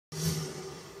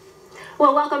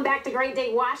Well, welcome back to Great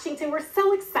Day, Washington. We're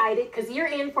so excited because you're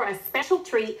in for a special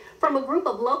treat from a group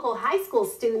of local high school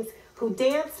students who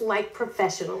dance like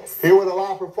professionals. Here with a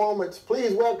live performance,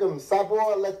 please welcome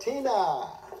Sabor Latina.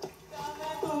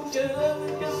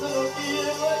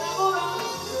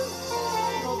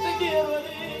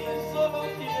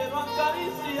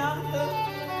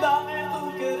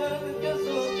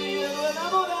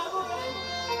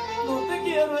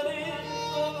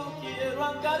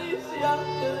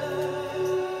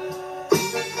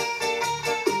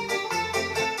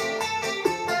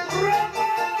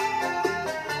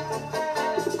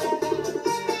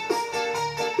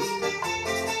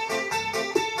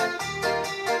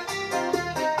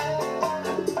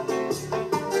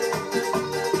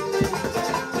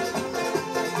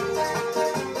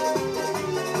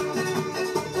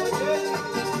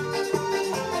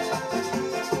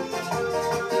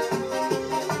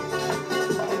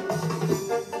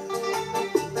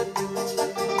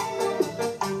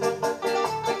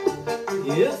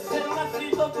 Y ese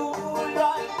bracito tuyo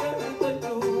hay que te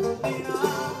ilumina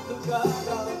tu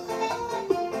cara,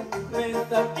 me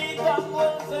está quitando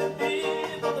el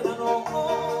sentido de la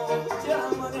noche a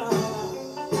la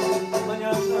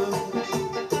mañana,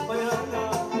 mañana,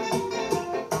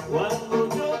 cuando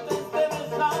yo te esté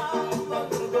besando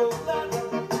recordar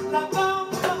la cama.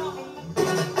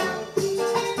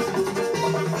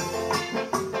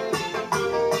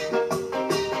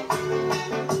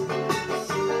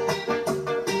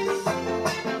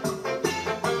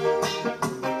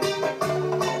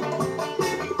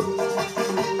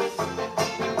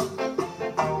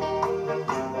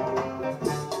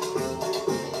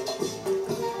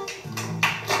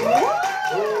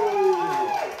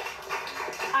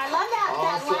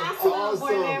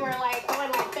 Where they were like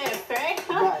going like this, right?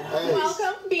 Hey.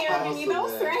 Welcome,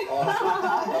 bienvenidos, right?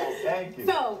 Awesome, Thank you.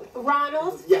 So,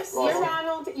 Ronald, Yes. you're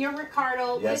Ronald, you're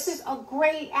Ricardo. Yes. This is a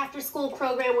great after-school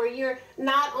program where you're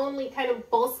not only kind of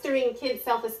bolstering kids'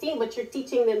 self-esteem, but you're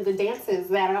teaching them the dances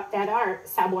that are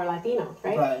Sabor Latino,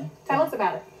 right? Right. Tell us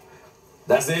about it.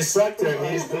 That's the instructor.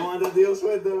 He's the one that deals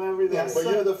with them every day. Yes. But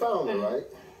you're the founder, right?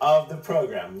 Of the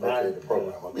program. Okay, the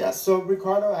program. Okay. Yeah, so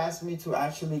Ricardo asked me to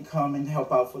actually come and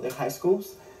help out for the high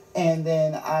schools. And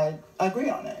then I agree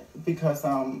on it because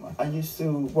I used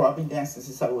to, well, I've been dancing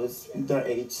since I was in their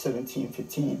age, 17,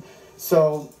 15.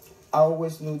 So I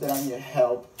always knew that I needed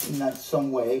help in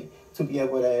some way to be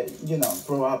able to,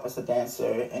 grow up as a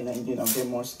dancer and then, get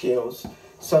more skills.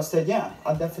 So I said, yeah,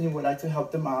 I definitely would like to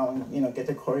help them out and, get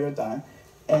the choreo done.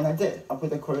 And I did. I put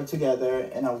the choreo together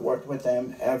and I worked with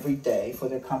them every day for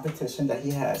the competition that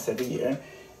he has every year.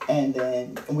 And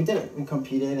then we did it. We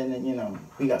competed and then,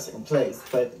 we got second place.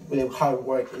 But the hard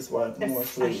work is what That's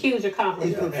mostly... a huge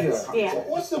accomplishment. Yeah.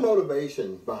 What's the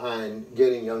motivation behind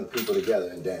getting young people together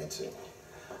and dancing?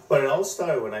 But it all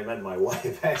started when I met my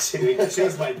wife, actually, because she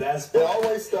was my dance It partner.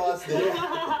 always starts there.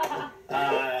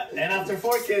 And after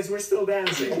 4 kids, we're still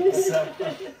dancing. So,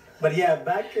 but yeah,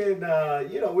 back in,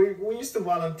 we used to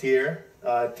volunteer.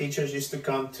 Teachers used to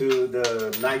come to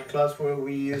the nightclubs where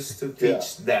we used to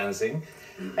teach dancing.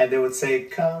 And they would say,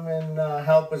 come and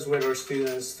help us with our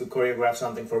students to choreograph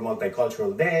something for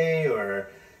Multicultural Day or,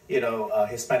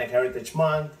 Hispanic Heritage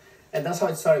Month. And that's how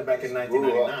it started back in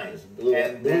 1999.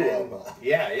 And then,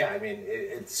 I mean,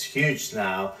 it's huge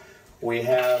now. We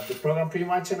have the program pretty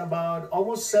much in about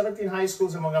almost 17 high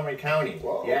schools in Montgomery County.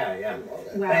 Whoa. Yeah.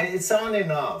 Wow. And it's on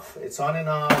and off. It's on and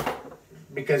off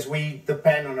because we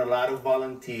depend on a lot of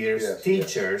volunteers,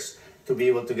 teachers, to be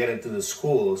able to get into the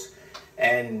schools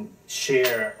and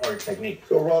share our technique.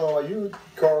 So, Ronald, are you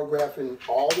choreographing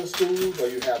all the schools or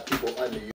you have people under you?